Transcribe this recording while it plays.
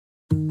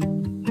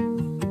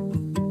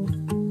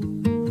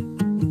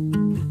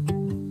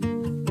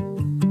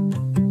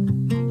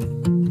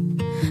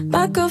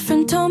My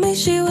girlfriend told me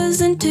she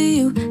was into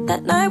you.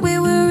 That night we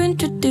were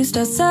introduced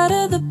outside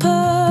of the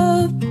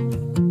pub.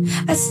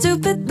 I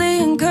stupidly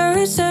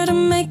encouraged her to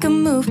make a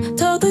move,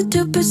 told her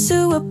to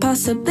pursue what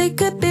possibly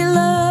could be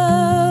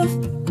love.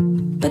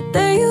 But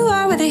there you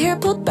are with your hair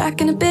pulled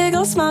back and a big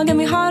old smile, gave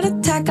me a heart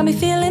attack, got me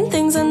feeling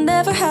things I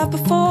never had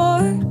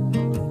before.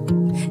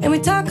 And we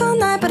talk all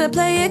night, but I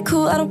play it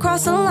cool, I don't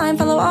cross the line,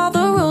 follow all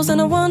the rules. And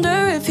I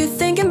wonder if you're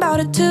thinking about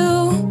it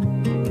too.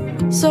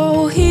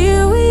 So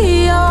here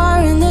we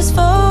are in this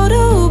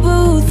photo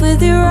booth,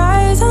 with your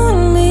eyes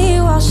on me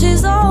while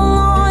she's all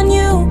on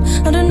you.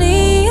 Under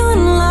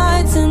neon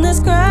lights in this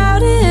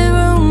crowded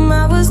room,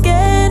 I was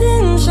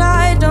getting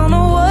shy, don't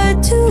know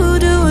what to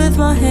do with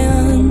my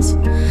hands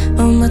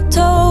on my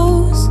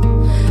toes.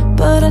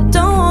 But I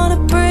don't wanna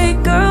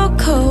break girl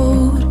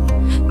code,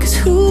 'cause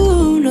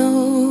who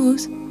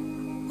knows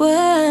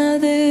where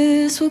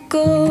this will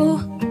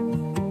go.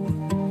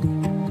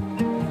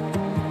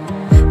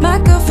 My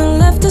girlfriend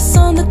left us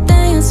on the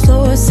dance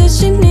floor, said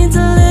she needs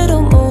a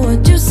little more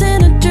juice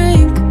in a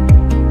drink.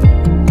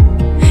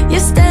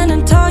 You're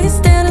standing tall, you're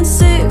standing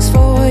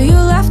 6'4". You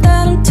laughed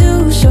at him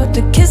too short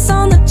to kiss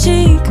on the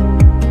cheek.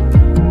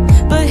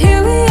 But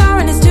here we are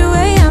and it's 2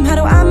 AM. How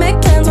do I make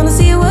plans? Wanna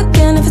see you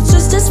again. If it's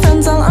just as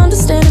friends, I'll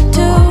understand it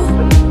too.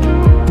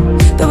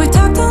 But we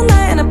talked all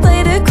night and I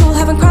played it cool,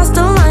 haven't crossed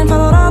the line,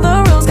 followed all the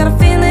rules. Got a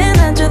feeling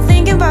that you're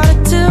thinking about it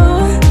too.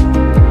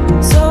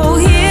 So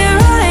here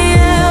I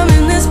am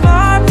in this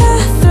bar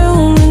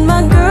bathroom with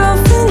my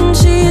girlfriend,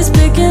 she's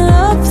picking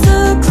up the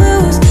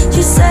clues.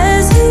 She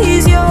says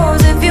he's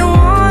yours if you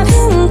want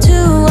him to.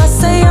 I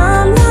say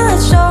I'm not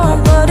sure,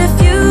 but if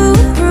you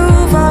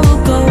approve, I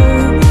will go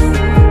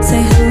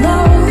say hello.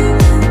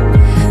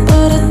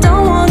 But I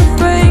don't wanna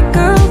break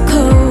girl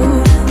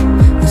code,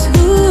 'cause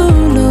who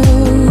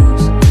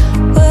knows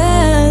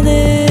where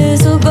this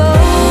will go.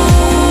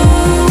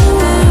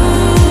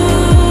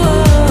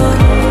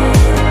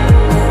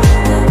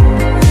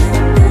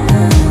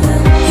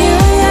 Here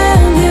I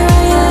am,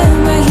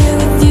 right here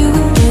with you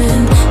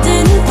again.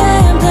 Didn't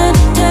plan to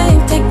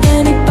take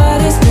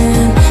anybody's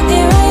man.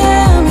 Here I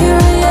am,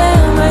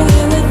 right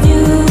here with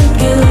you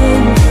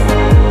again.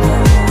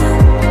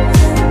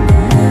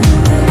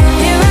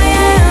 Here I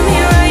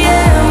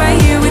am, right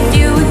here with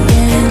you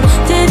again.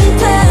 Didn't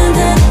plan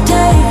to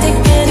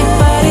take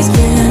anybody's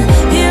man.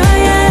 Here I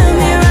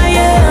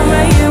am,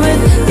 right here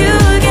with you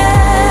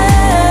again.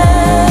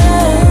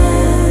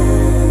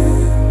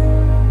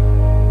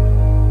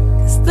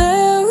 'Cause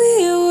there we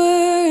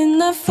were in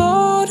that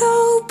photo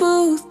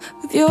booth,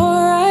 with your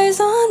eyes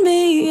on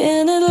me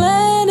in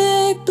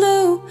Atlantic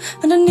blue.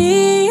 Under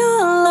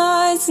neon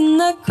lights in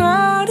that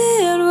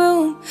crowded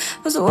room,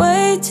 was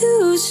way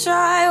too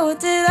shy. What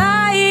did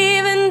I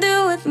even do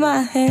with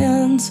my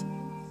hands?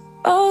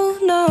 Oh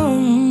no,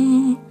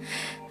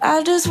 I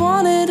just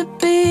wanted to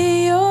be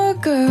your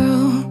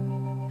girl.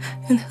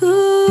 And who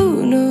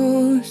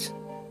knows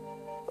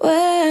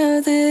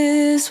where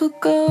this will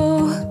go.